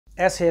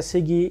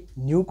SSC की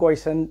new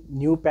question,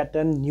 new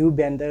pattern, new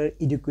bender,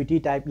 inequity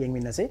type yang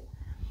mina se.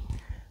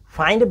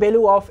 Find the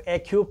value of a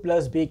cube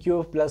plus b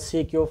cube plus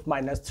c cube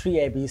minus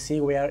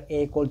 3abc where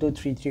a equal to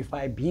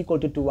 335, b equal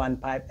to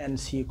 215 and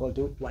c equal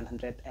to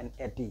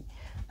 180.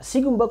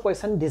 Sigumba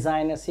question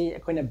design asi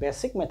akoina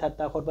basic method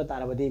ta khotba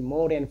tarabadi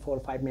more than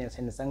 4-5 minutes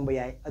in sang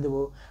bayai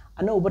adu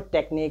another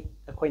technique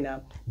akoina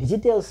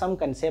digital sum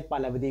concept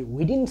palabadi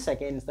within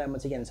seconds da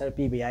machig answer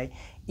p bayai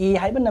e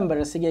haiba number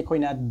asi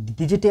akoina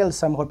digital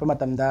sum khotba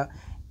matamda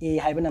e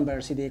haiba number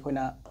si de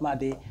akoina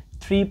madi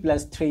 3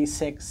 plus 3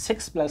 6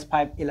 6 plus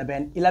 5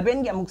 11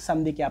 11 के अमुक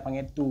सम दी क्या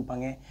पंगे 2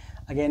 पंगे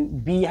again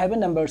b have a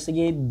number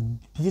sige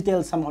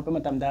digital sum hotpa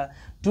matamda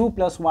 2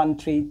 plus 1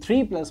 3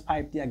 3 plus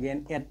 5 ti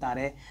again 8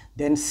 tare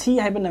then c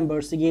have a number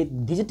sige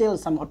digital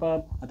sum hotpa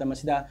matam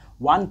asida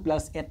 1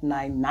 plus 8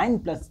 9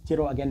 9 plus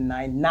 0 again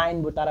 9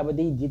 9 bu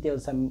tarabadi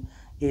digital sum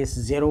is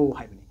 0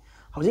 haibani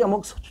हौजी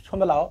अमुक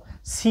सोम लाओ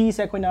c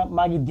से कोइना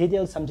मागी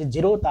detail सम से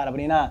 0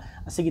 तारबनिना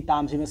असिगी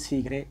ताम SIM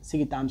सीखरे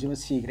सिगी ताम SIM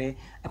सीखरे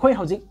अखोय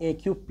हौजी a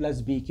cube plus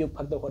b cube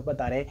फक्त खोर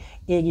बतारे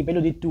a की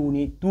वैल्यू दी 2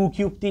 नी 2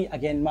 cube ती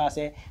अगेन मा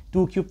से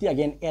 2 cube ती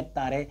अगेन 8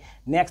 तारे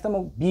नेक्स्ट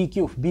अमुक b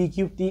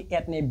cube ती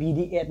 8 ने b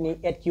दी 8 ने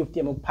 8 cube ती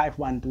अमुक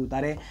 5 1 2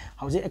 तारे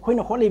हौजी अखोय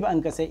न होलिबा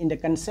अंक से in the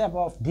concept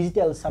of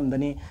digital सम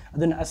दनी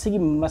अदन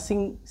असिगी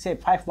मसिंग से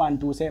 5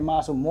 1 2 से मा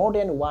सो more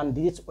than 1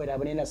 digits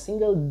ओइराबनिना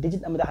single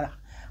digit अमदा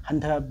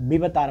हंथा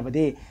बिबा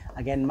तारबदे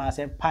अगेन मा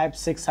से 5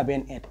 6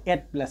 7 8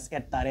 8 plus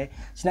 8 तारे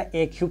सिना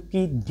a cube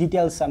की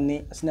डिटेल सम ने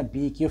सिना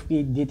b cube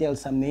की डिटेल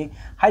सम ने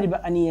हाइबा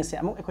अनी से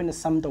अमुक अखोइना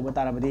सम तो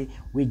बतारबदे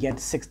we get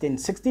 16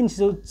 16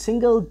 so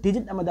single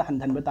digit अमदा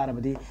हंथन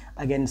बतारबदे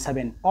again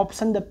 7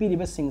 option the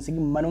पीरिबा Singh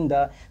सिगी मनुंग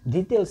the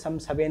detail सम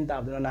 7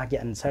 ताबदना ना के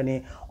आंसर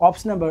ने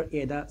ऑप्शन नंबर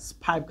a दा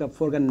 5 का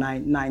 4 का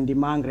 9 9 दी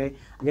मांग रे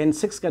अगेन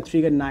 6 का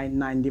 3 का 9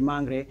 9 दी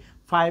मांग रे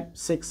 5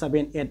 6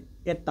 7 8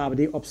 8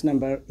 ताबदी ऑप्शन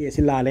नंबर ए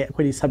से लाले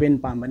अखोई 7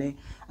 पामने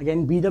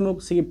अगेन बी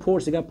दमुक सिगी 4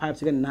 सिगा 5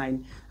 सिगा 9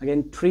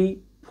 अगेन 3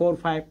 4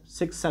 5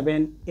 6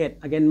 7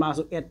 8 अगेन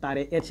मासु 8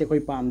 तारे 8 से कोई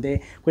पामदे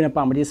कोइना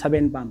पामबदी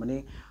 7 पामने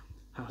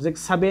हजिक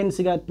 7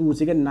 सिगा 2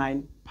 सिगा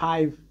 9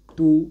 5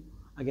 2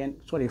 अगेन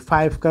सॉरी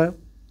 5 का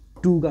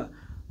 2 का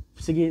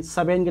सिगी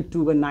 7 का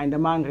 2 का 9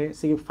 द मांग रे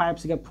सिगी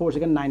 5 सिगा 4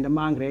 सिगा 9 द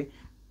मांग रे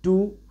 2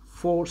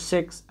 4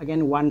 6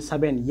 अगेन 1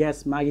 7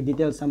 यस मागी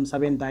डिटेल सम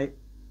 7 ताई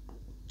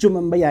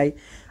चुमंबा याई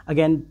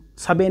अगेन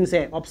 7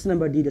 से ऑप्शन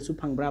नंबर डी दसु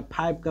फंगब्रा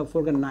 5 का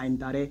 4 का 9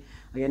 तारे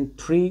अगेन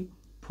 3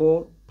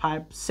 4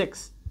 5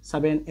 6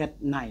 7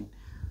 8 9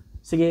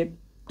 सिगे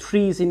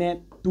 3 सिने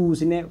 2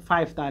 सिने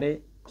 5 तारे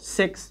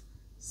 6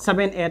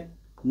 7 8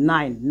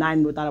 9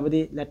 9 बु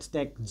ताराबदी लेट्स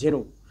टेक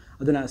 0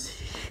 अदुना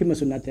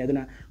हिमसु नते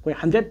अदुना कोई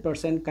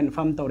 100%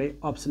 confirm तौरे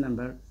option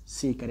number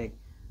C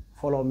correct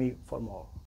follow me for more